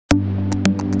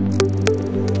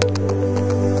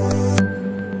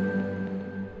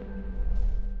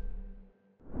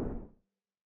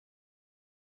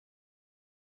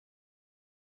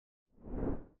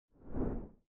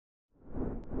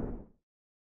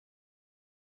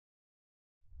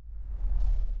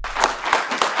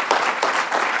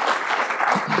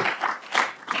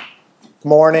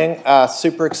Morning.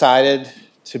 Super excited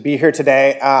to be here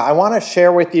today. I want to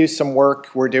share with you some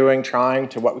work we're doing trying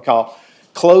to what we call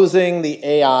closing the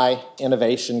AI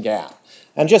innovation gap.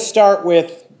 And just start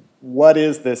with what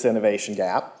is this innovation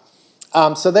gap?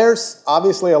 So there's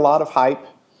obviously a lot of hype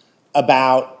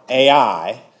about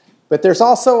AI, but there's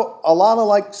also a lot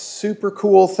of super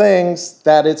cool things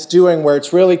that it's doing where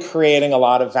it's really creating a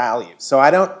lot of value. So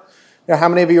I don't know how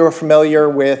many of you are familiar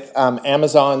with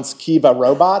Amazon's Kiva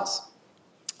robots.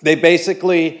 They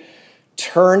basically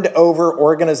turned over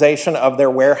organization of their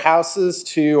warehouses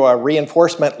to a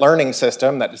reinforcement learning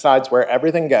system that decides where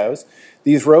everything goes.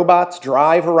 These robots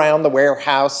drive around the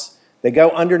warehouse. They go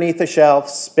underneath the shelf,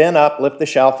 spin up, lift the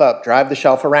shelf up, drive the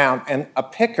shelf around, and a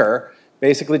picker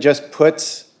basically just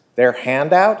puts their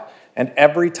hand out, and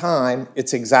every time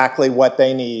it's exactly what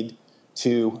they need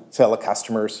to fill a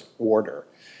customer's order.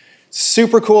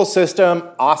 Super cool system,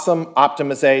 awesome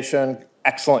optimization,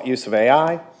 excellent use of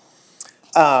AI.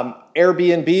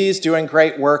 Airbnb's doing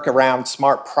great work around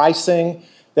smart pricing.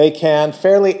 They can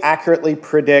fairly accurately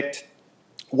predict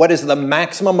what is the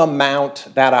maximum amount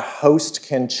that a host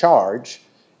can charge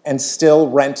and still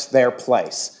rent their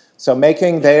place. So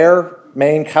making their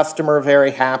main customer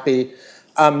very happy.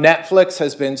 Netflix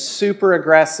has been super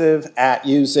aggressive at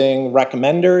using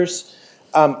recommenders,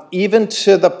 even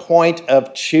to the point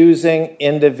of choosing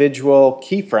individual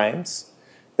keyframes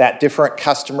that different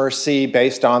customers see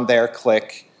based on their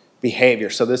click behavior.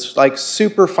 So this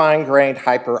super fine-grained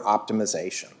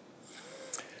hyper-optimization.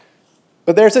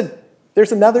 But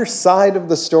there's another side of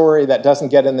the story that doesn't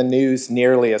get in the news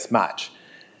nearly as much.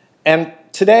 And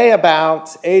today about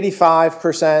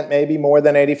 85%, maybe more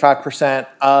than 85%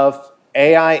 of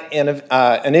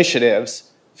AI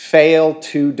initiatives fail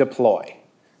to deploy.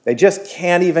 They just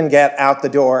can't even get out the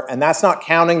door, and that's not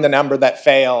counting the number that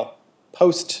fail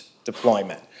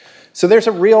post-deployment. So there's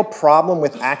a real problem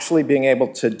with actually being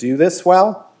able to do this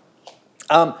well.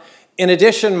 In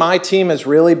addition, my team has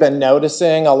really been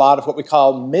noticing a lot of what we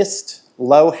call missed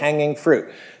low-hanging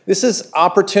fruit. This is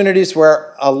opportunities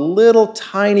where a little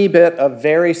tiny bit of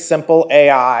very simple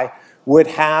AI would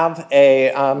have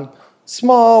a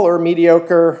small or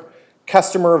mediocre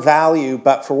customer value,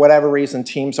 but for whatever reason,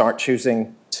 teams aren't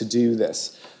choosing to do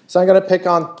this. So I'm going to pick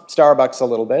on Starbucks a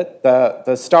little bit. The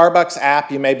Starbucks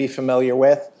app you may be familiar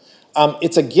with.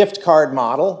 It's a gift card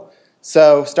model.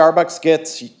 So Starbucks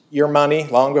gets your money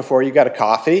long before you get a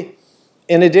coffee.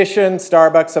 In addition,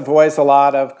 Starbucks avoids a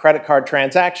lot of credit card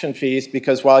transaction fees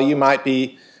because while you might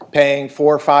be paying $4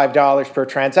 or $5 per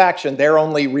transaction, they're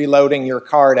only reloading your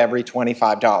card every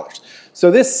 $25. So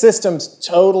this system's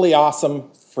totally awesome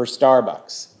for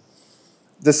Starbucks.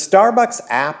 The Starbucks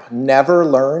app never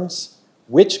learns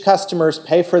which customers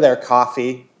pay for their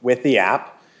coffee with the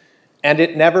app, and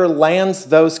it never lands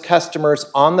those customers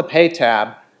on the Pay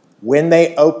tab when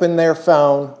they open their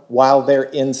phone while they're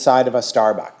inside of a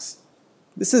Starbucks.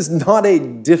 This is not a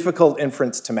difficult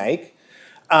inference to make,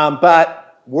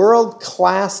 but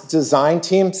world-class design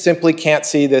teams simply can't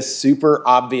see this super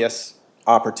obvious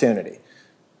opportunity.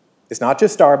 It's not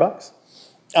just Starbucks.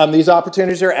 These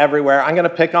opportunities are everywhere. I'm going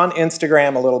to pick on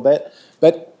Instagram a little bit,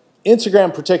 but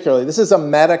Instagram particularly, this is a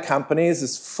meta company. This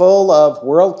is full of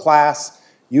world-class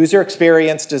user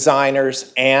experience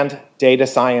designers and data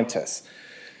scientists.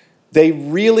 They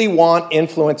really want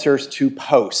influencers to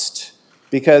post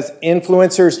because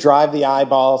influencers drive the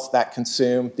eyeballs that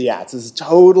consume the ads. This is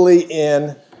totally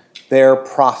in their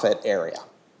profit area.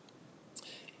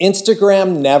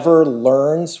 Instagram never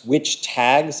learns which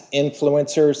tags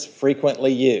influencers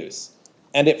frequently use,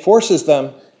 and it forces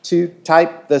them to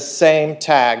type the same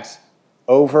tags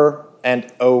over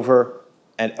and over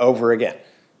and over again.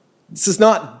 This is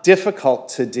not difficult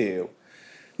to do.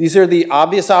 These are the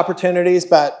obvious opportunities,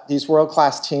 but these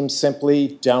world-class teams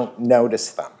simply don't notice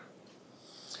them.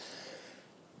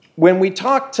 When we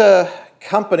talk to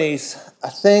companies,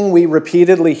 a thing we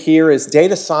repeatedly hear is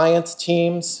data science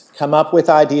teams come up with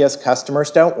ideas customers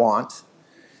don't want,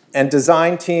 and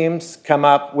design teams come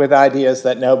up with ideas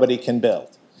that nobody can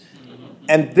build.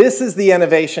 And this is the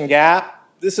innovation gap.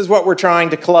 This is what we're trying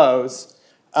to close.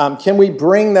 Can we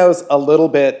bring those a little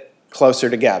bit closer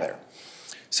together?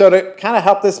 So to kind of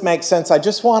help this make sense, I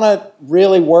just want to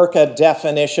really work a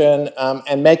definition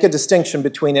and make a distinction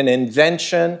between an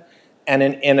invention and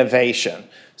an innovation.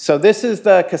 So this is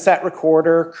the cassette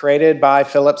recorder created by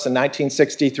Philips in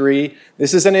 1963.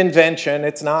 This is an invention.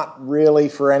 It's not really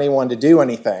for anyone to do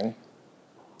anything.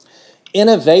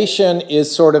 Innovation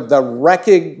is sort of the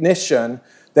recognition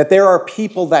that there are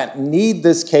people that need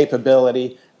this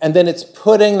capability, and then it's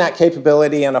putting that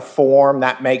capability in a form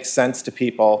that makes sense to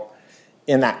people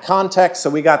in that context. So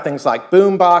we got things like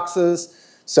boom boxes,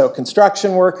 so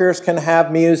construction workers can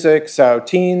have music, so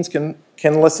teens can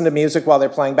listen to music while they're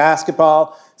playing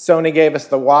basketball. Sony gave us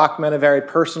the Walkman, a very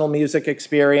personal music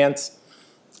experience.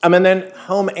 And then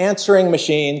home answering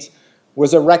machines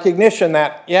was a recognition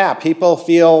that, yeah, people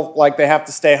feel like they have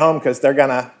to stay home because they're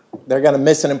gonna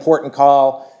miss an important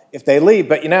call if they leave.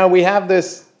 But we have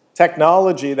this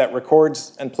technology that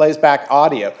records and plays back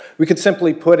audio. We could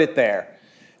simply put it there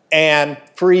and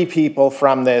free people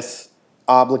from this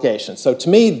obligation. So to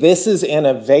me, this is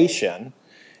innovation,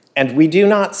 and we do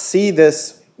not see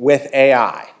this with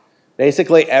AI.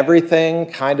 Basically,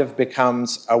 everything kind of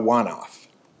becomes a one-off.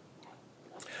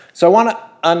 So I want to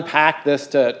unpack this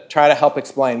to try to help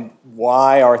explain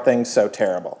why are things so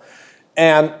terrible.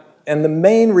 And the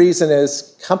main reason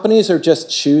is companies are just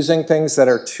choosing things that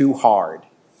are too hard.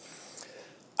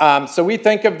 So we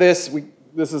think of this,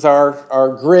 this is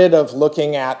our grid of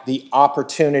looking at the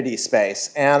opportunity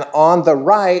space. And on the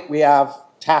right, we have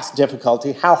task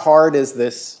difficulty. How hard is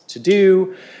this to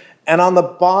do? And on the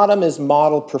bottom is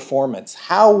model performance.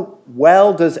 How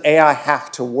well does AI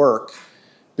have to work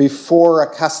before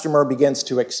a customer begins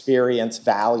to experience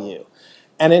value?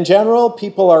 And in general,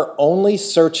 people are only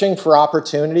searching for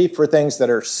opportunity for things that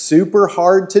are super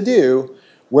hard to do,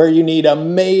 where you need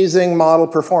amazing model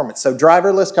performance. So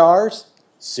driverless cars,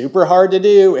 super hard to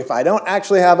do. If I don't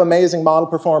actually have amazing model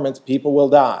performance, people will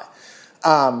die.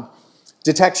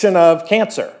 Detection of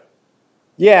cancer.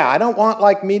 Yeah, I don't want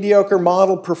like mediocre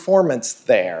model performance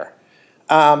there.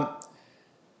 And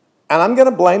I'm going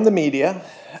to blame the media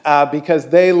because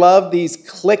they love these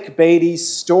clickbaity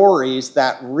stories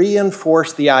that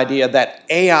reinforce the idea that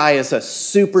AI is a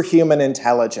superhuman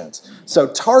intelligence. So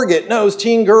Target knows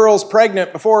teen girls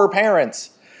pregnant before her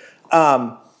parents.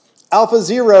 Alpha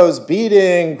Zero's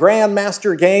beating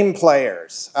Grandmaster game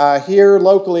players. Here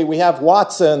locally, we have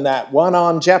Watson that won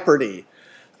on Jeopardy.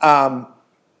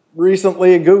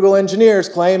 Recently, Google engineers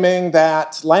claiming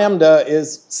that Lambda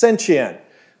is sentient.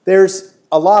 There's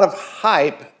a lot of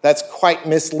hype that's quite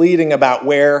misleading about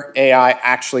where AI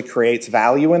actually creates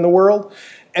value in the world.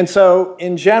 And so,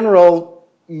 in general,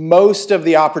 most of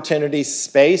the opportunity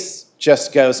space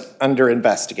just goes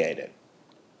under-investigated.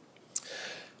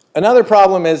 Another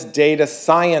problem is data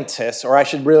scientists, or I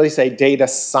should really say data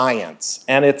science,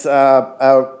 and it's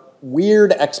a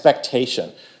weird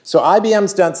expectation. So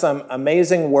IBM's done some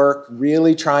amazing work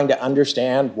really trying to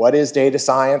understand what is data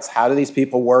science, how do these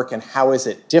people work, and how is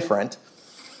it different.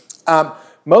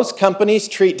 Most companies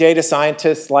treat data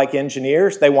scientists like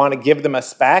engineers. They want to give them a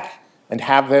spec and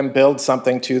have them build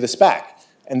something to the spec.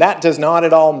 And that does not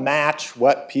at all match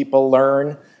what people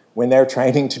learn when they're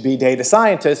training to be data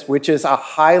scientists, which is a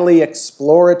highly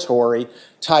exploratory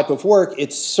type of work.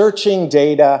 It's searching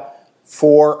data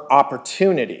for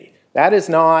opportunity. That is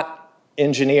not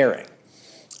engineering.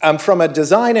 From a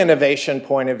design innovation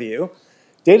point of view,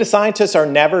 data scientists are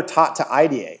never taught to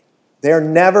ideate. They're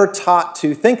never taught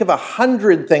to think of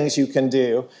 100 things you can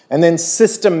do and then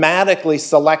systematically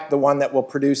select the one that will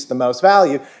produce the most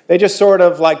value. They just sort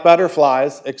of, like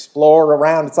butterflies, explore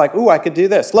around. It's like, ooh, I could do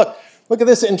this. Look at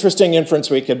this interesting inference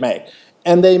we could make.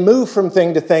 And they move from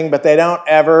thing to thing, but they don't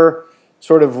ever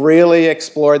sort of really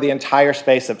explore the entire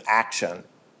space of action.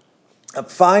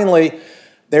 Finally,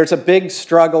 there's a big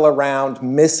struggle around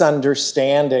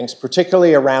misunderstandings,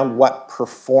 particularly around what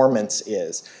performance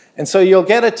is. And so you'll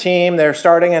get a team, they're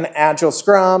starting an agile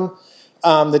scrum.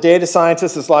 The data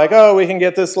scientist is like, oh, we can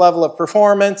get this level of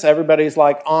performance. Everybody's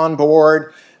like on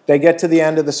board. They get to the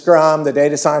end of the scrum. The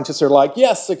data scientists are like,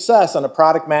 yes, success. And the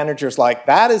product manager's like,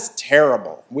 that is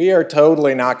terrible. We are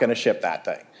totally not going to ship that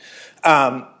thing.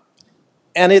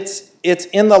 And it's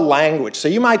in the language. So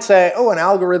you might say, oh, an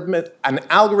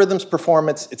algorithm's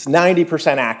performance, it's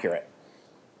 90% accurate.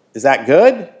 Is that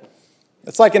good?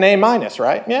 It's like an A-,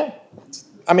 right? Yeah.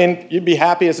 I mean, you'd be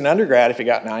happy as an undergrad if you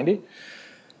got 90.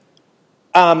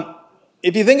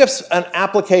 If you think of an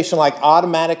application like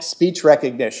automatic speech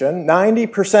recognition,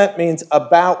 90% means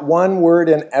about one word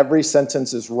in every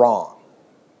sentence is wrong.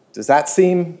 Does that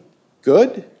seem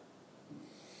good?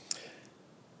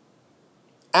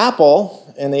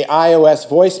 Apple, in the iOS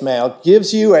voicemail,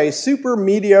 gives you a super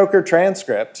mediocre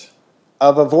transcript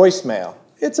of a voicemail.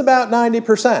 It's about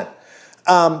 90%.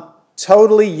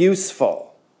 Totally useful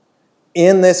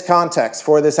in this context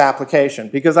for this application,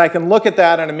 because I can look at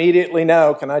that and immediately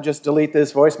know, can I just delete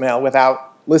this voicemail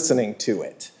without listening to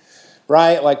it,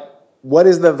 right? Like, what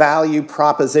is the value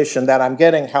proposition that I'm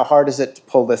getting? How hard is it to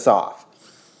pull this off?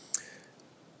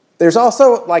 There's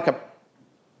also like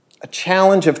a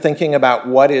challenge of thinking about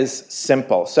what is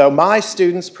simple. So my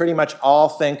students pretty much all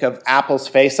think of Apple's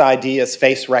Face ID as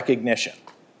face recognition.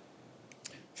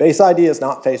 Face ID is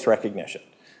not face recognition.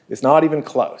 It's not even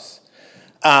close.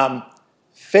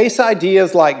 Face ID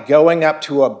is like going up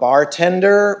to a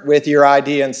bartender with your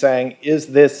ID and saying, "Is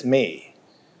this me?"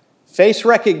 Face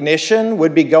recognition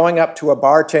would be going up to a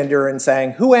bartender and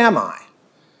saying, "Who am I?"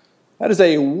 That is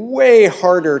a way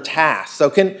harder task. So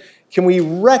can we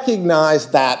recognize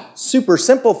that super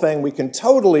simple thing we can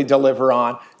totally deliver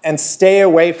on and stay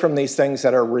away from these things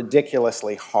that are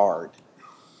ridiculously hard?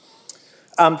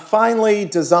 Finally,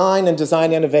 design and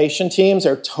design innovation teams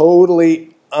are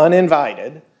totally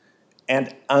uninvited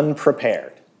and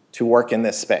unprepared to work in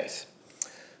this space.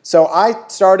 So I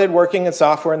started working in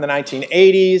software in the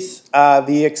 1980s.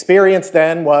 The experience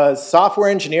then was software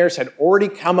engineers had already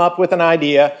come up with an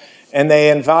idea, and they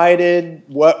invited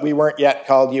what we weren't yet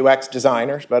called UX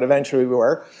designers, but eventually we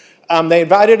were. They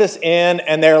invited us in,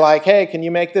 and they're like, "Hey, can you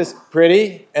make this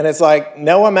pretty?" And it's like,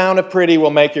 no amount of pretty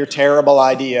will make your terrible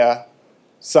idea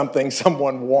something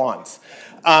someone wants.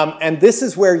 And this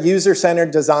is where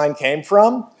user-centered design came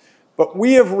from. But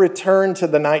we have returned to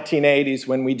the 1980s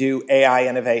when we do AI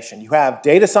innovation. You have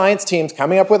data science teams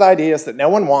coming up with ideas that no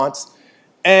one wants,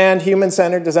 and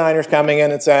human-centered designers coming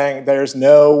in and saying, "There's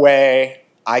no way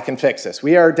I can fix this."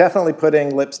 We are definitely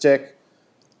putting lipstick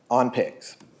on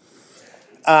pigs.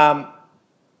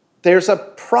 There's a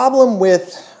problem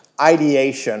with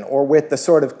ideation, or with the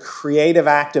sort of creative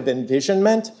act of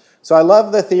envisionment. So I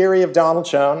love the theory of Donald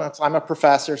Schoen. I'm a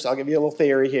professor, so I'll give you a little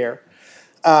theory here.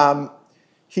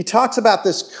 He talks about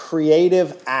this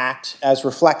creative act as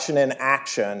reflection in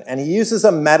action, and he uses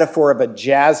a metaphor of a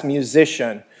jazz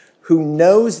musician who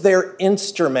knows their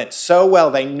instrument so well,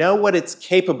 they know what it's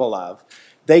capable of,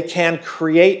 they can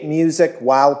create music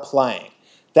while playing.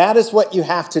 That is what you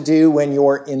have to do when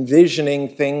you're envisioning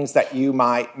things that you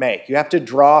might make. You have to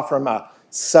draw from a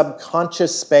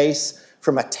subconscious space,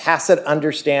 from a tacit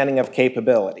understanding of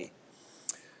capability.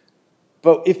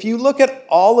 But if you look at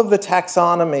all of the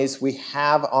taxonomies we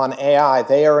have on AI,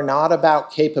 they are not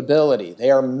about capability. They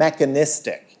are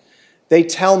mechanistic. They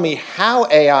tell me how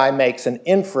AI makes an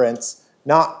inference,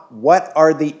 not what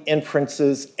are the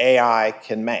inferences AI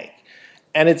can make.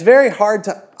 And it's very hard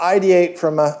to ideate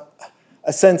from a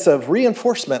sense of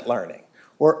reinforcement learning,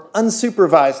 or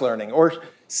unsupervised learning, or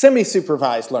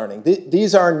semi-supervised learning.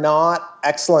 These are not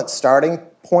excellent starting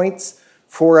points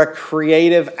for a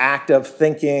creative act of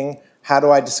thinking, how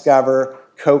do I discover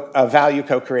value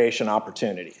co-creation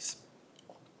opportunities?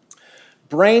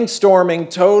 Brainstorming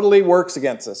totally works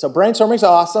against this. So brainstorming is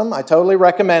awesome. I totally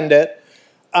recommend it.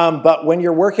 But when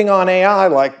you're working on AI,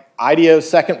 like IDEO's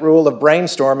second rule of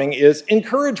brainstorming is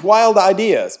encourage wild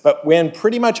ideas. But when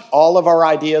pretty much all of our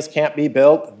ideas can't be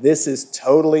built, this is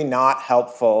totally not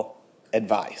helpful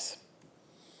advice.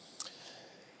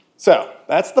 So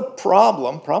that's the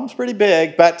problem. Problem's pretty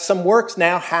big, but some work's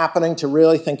now happening to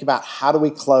really think about how do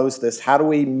we close this? How do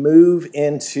we move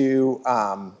into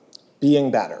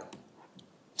being better?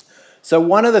 So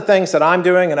one of the things that I'm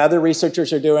doing and other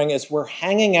researchers are doing is we're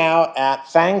hanging out at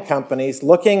FANG companies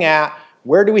looking at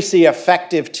where do we see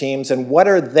effective teams and what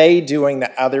are they doing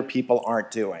that other people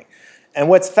aren't doing. And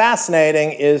what's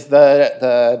fascinating is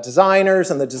the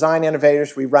designers and the design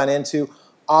innovators we run into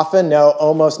often know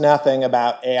almost nothing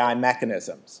about AI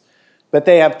mechanisms. But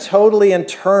they have totally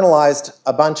internalized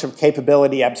a bunch of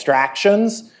capability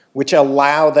abstractions which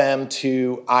allow them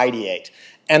to ideate.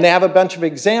 And they have a bunch of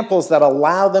examples that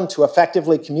allow them to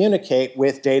effectively communicate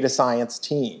with data science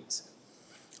teams.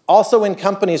 Also in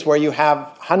companies where you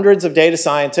have hundreds of data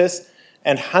scientists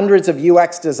and hundreds of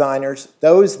UX designers,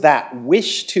 those that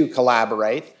wish to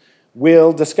collaborate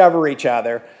will discover each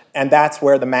other, and that's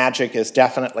where the magic is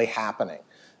definitely happening.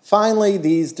 Finally,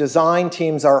 these design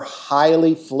teams are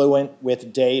highly fluent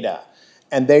with data,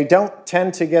 and they don't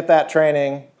tend to get that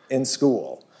training in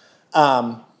school.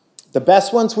 The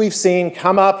best ones we've seen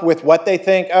come up with what they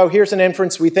think, oh, here's an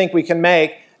inference we think we can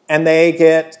make, and they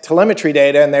get telemetry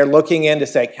data, and they're looking in to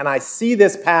say, can I see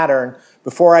this pattern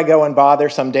before I go and bother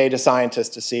some data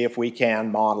scientist to see if we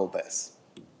can model this?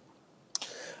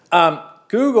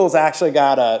 Google's actually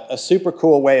got a super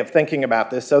cool way of thinking about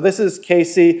this. So this is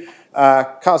Casey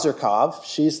Kozyrkov.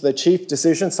 She's the chief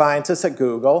decision scientist at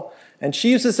Google, and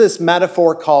she uses this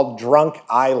metaphor called drunk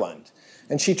island.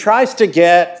 And she tries to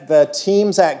get the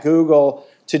teams at Google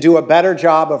to do a better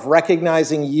job of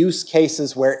recognizing use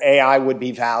cases where AI would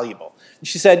be valuable. And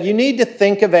she said, you need to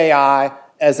think of AI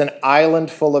as an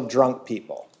island full of drunk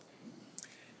people.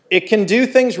 It can do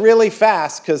things really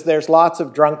fast because there's lots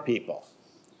of drunk people.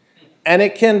 And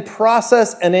it can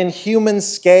process an inhuman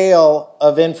scale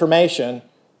of information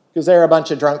because they're a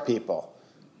bunch of drunk people.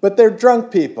 But they're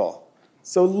drunk people.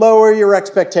 So lower your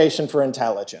expectation for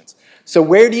intelligence. So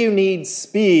where do you need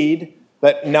speed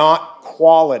but not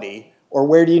quality? Or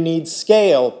where do you need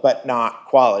scale but not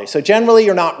quality? So generally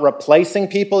you're not replacing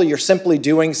people, you're simply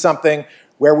doing something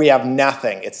where we have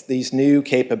nothing. It's these new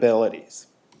capabilities.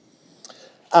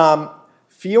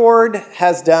 Fjord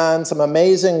has done some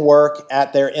amazing work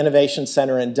at their innovation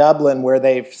center in Dublin where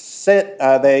they sit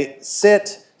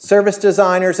service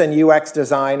designers and UX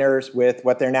designers with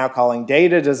what they're now calling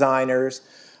data designers,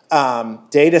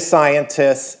 data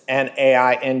scientists, and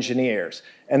AI engineers.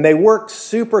 And they work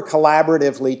super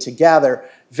collaboratively together,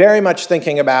 very much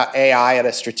thinking about AI at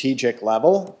a strategic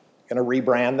level. I'm going to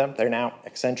rebrand them. They're now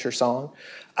Accenture Song.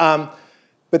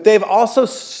 But they've also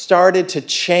started to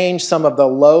change some of the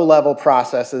low-level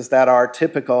processes that are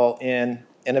typical in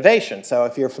innovation. So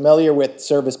if you're familiar with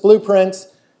service blueprints,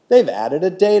 they've added a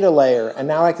data layer, and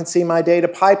now I can see my data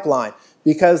pipeline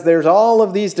because there's all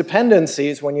of these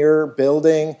dependencies when you're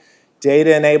building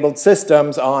data-enabled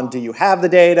systems on do you have the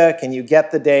data, can you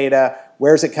get the data,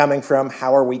 where's it coming from,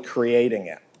 how are we creating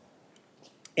it.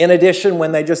 In addition,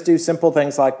 when they just do simple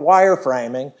things like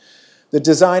wireframing, the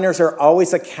designers are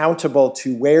always accountable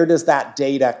to where does that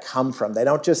data come from. They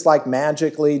don't just like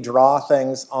magically draw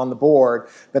things on the board,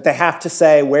 but they have to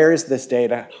say, where is this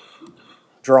data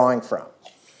drawing from?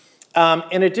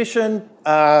 In addition,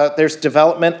 there's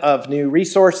development of new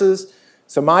resources.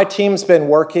 So my team's been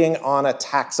working on a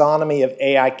taxonomy of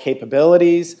AI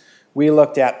capabilities. We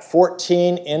looked at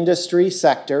 14 industry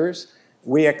sectors.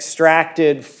 We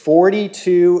extracted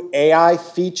 42 AI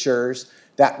features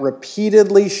that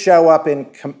repeatedly show up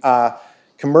in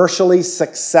commercially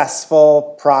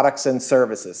successful products and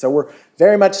services. So we're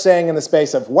very much staying in the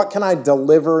space of what can I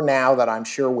deliver now that I'm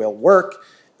sure will work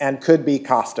and could be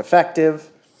cost effective.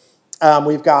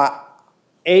 We've got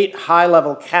 8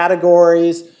 high-level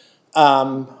categories,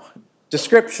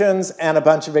 descriptions, and a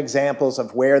bunch of examples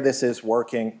of where this is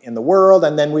working in the world.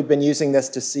 And then we've been using this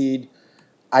to seed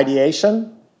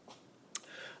ideation.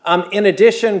 In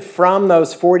addition, from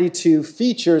those 42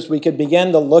 features, we could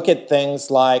begin to look at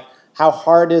things like how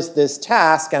hard is this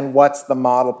task and what's the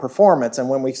model performance. And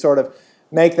when we sort of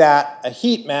make that a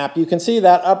heat map, you can see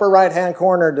that upper right-hand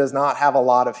corner does not have a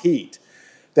lot of heat.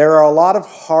 There are a lot of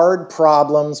hard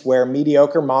problems where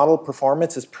mediocre model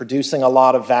performance is producing a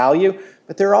lot of value,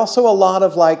 but there are also a lot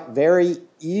of like very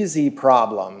easy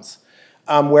problems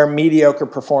where mediocre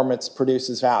performance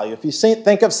produces value. If you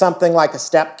think of something like a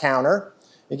step counter,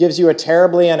 it gives you a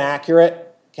terribly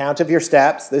inaccurate count of your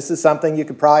steps. This is something you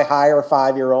could probably hire a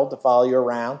 5-year-old to follow you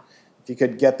around if you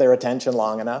could get their attention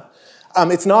long enough.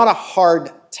 It's not a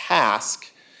hard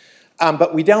task,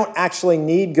 but we don't actually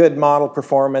need good model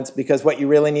performance because what you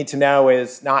really need to know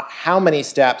is not how many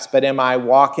steps, but am I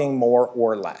walking more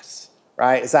or less,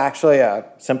 right? It's actually a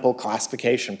simple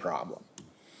classification problem.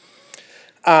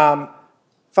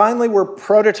 Finally, we're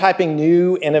prototyping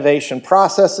new innovation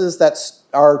processes that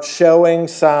are showing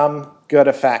some good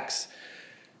effects.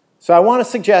 So I want to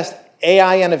suggest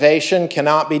AI innovation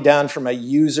cannot be done from a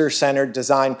user-centered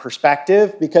design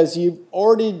perspective because you've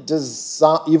already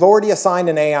assigned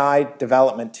an AI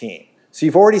development team. So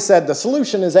you've already said the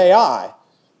solution is AI.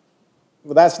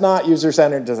 Well, that's not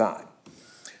user-centered design.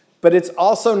 But it's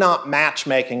also not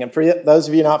matchmaking. And for those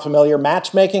of you not familiar,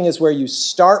 matchmaking is where you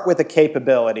start with a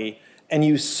capability and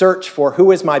you search for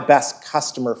who is my best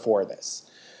customer for this.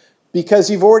 Because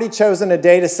you've already chosen a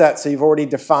data set, so you've already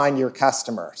defined your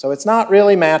customer. So it's not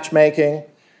really matchmaking,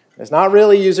 it's not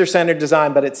really user-centered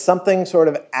design, but it's something sort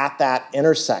of at that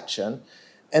intersection.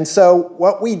 And so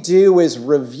what we do is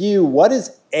review what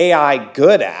is AI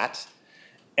good at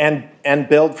and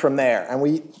build from there. And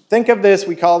we think of this,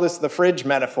 we call this the fridge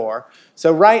metaphor.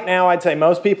 So right now, I'd say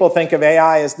most people think of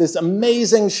AI as this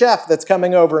amazing chef that's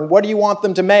coming over, and what do you want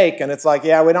them to make? And it's like,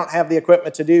 yeah, we don't have the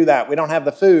equipment to do that. We don't have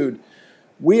the food.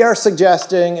 We are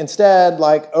suggesting instead,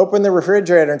 like, open the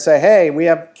refrigerator and say, hey, we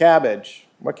have cabbage.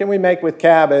 What can we make with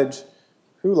cabbage?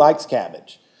 Who likes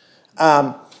cabbage?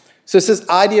 So it's this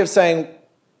idea of saying,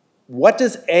 what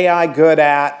does AI good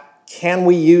at? Can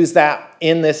we use that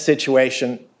in this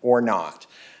situation or not?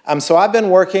 So I've been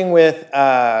working with,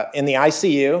 in the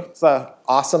ICU, it's an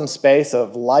awesome space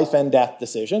of life and death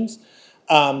decisions,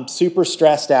 super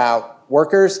stressed out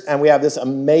workers, and we have this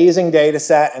amazing data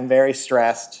set and very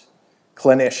stressed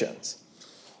clinicians.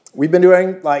 We've been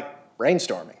doing like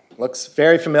brainstorming. Looks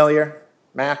very familiar,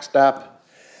 maxed up.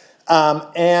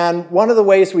 And one of the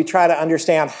ways we try to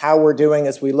understand how we're doing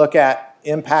is we look at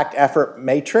impact effort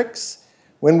matrix,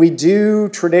 When we do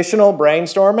traditional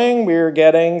brainstorming, we're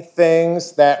getting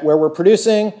things where we're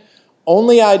producing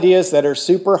only ideas that are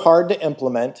super hard to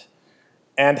implement,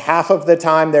 and half of the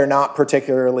time they're not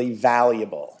particularly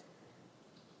valuable.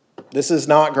 This is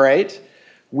not great.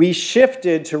 We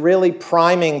shifted to really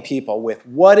priming people with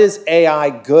what is AI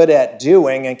good at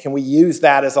doing, and can we use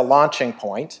that as a launching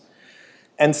point?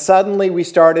 And suddenly we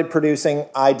started producing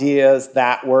ideas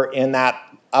that were in that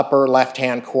upper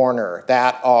left-hand corner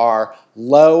that are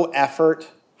low effort,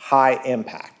 high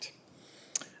impact.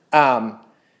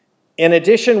 In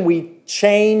addition, we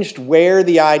changed where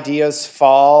the ideas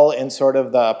fall in sort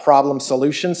of the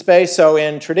problem-solution space. So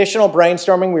in traditional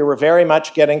brainstorming, we were very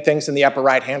much getting things in the upper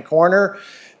right-hand corner.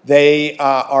 They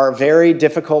are very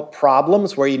difficult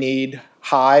problems where you need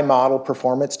high model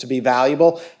performance to be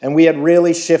valuable, and we had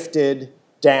really shifted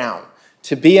down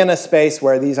to be in a space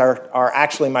where these are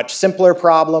actually much simpler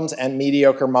problems and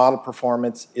mediocre model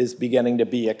performance is beginning to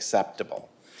be acceptable.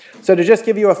 So to just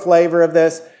give you a flavor of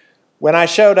this, when I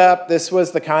showed up, this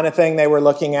was the kind of thing they were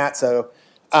looking at. So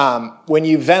when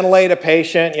you ventilate a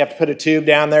patient, you have to put a tube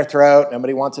down their throat.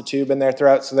 Nobody wants a tube in their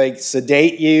throat, so they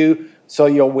sedate you so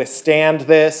you'll withstand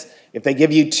this. If they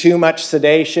give you too much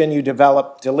sedation, you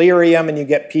develop delirium and you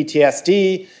get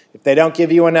PTSD. If they don't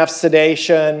give you enough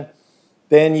sedation,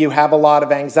 then you have a lot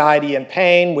of anxiety and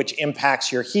pain, which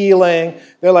impacts your healing.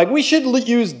 They're like, we should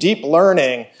use deep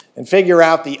learning and figure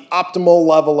out the optimal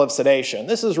level of sedation.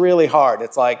 This is really hard.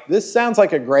 It's like, this sounds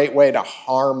like a great way to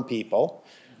harm people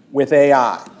with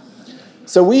AI.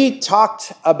 So we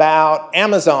talked about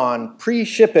Amazon,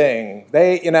 pre-shipping.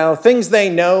 Things they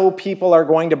know people are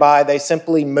going to buy, they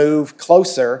simply move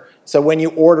closer. So when you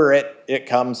order it, it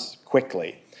comes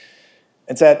quickly.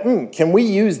 And said, can we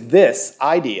use this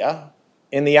idea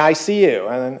in the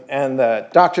ICU? And the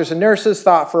doctors and nurses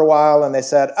thought for a while, and they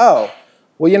said, oh,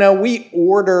 well, we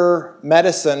order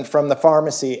medicine from the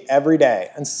pharmacy every day,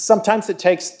 and sometimes it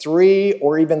takes 3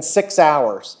 or even 6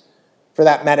 hours for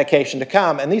that medication to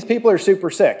come, and these people are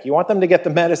super sick. You want them to get the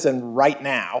medicine right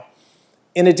now.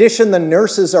 In addition, the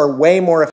nurses are way more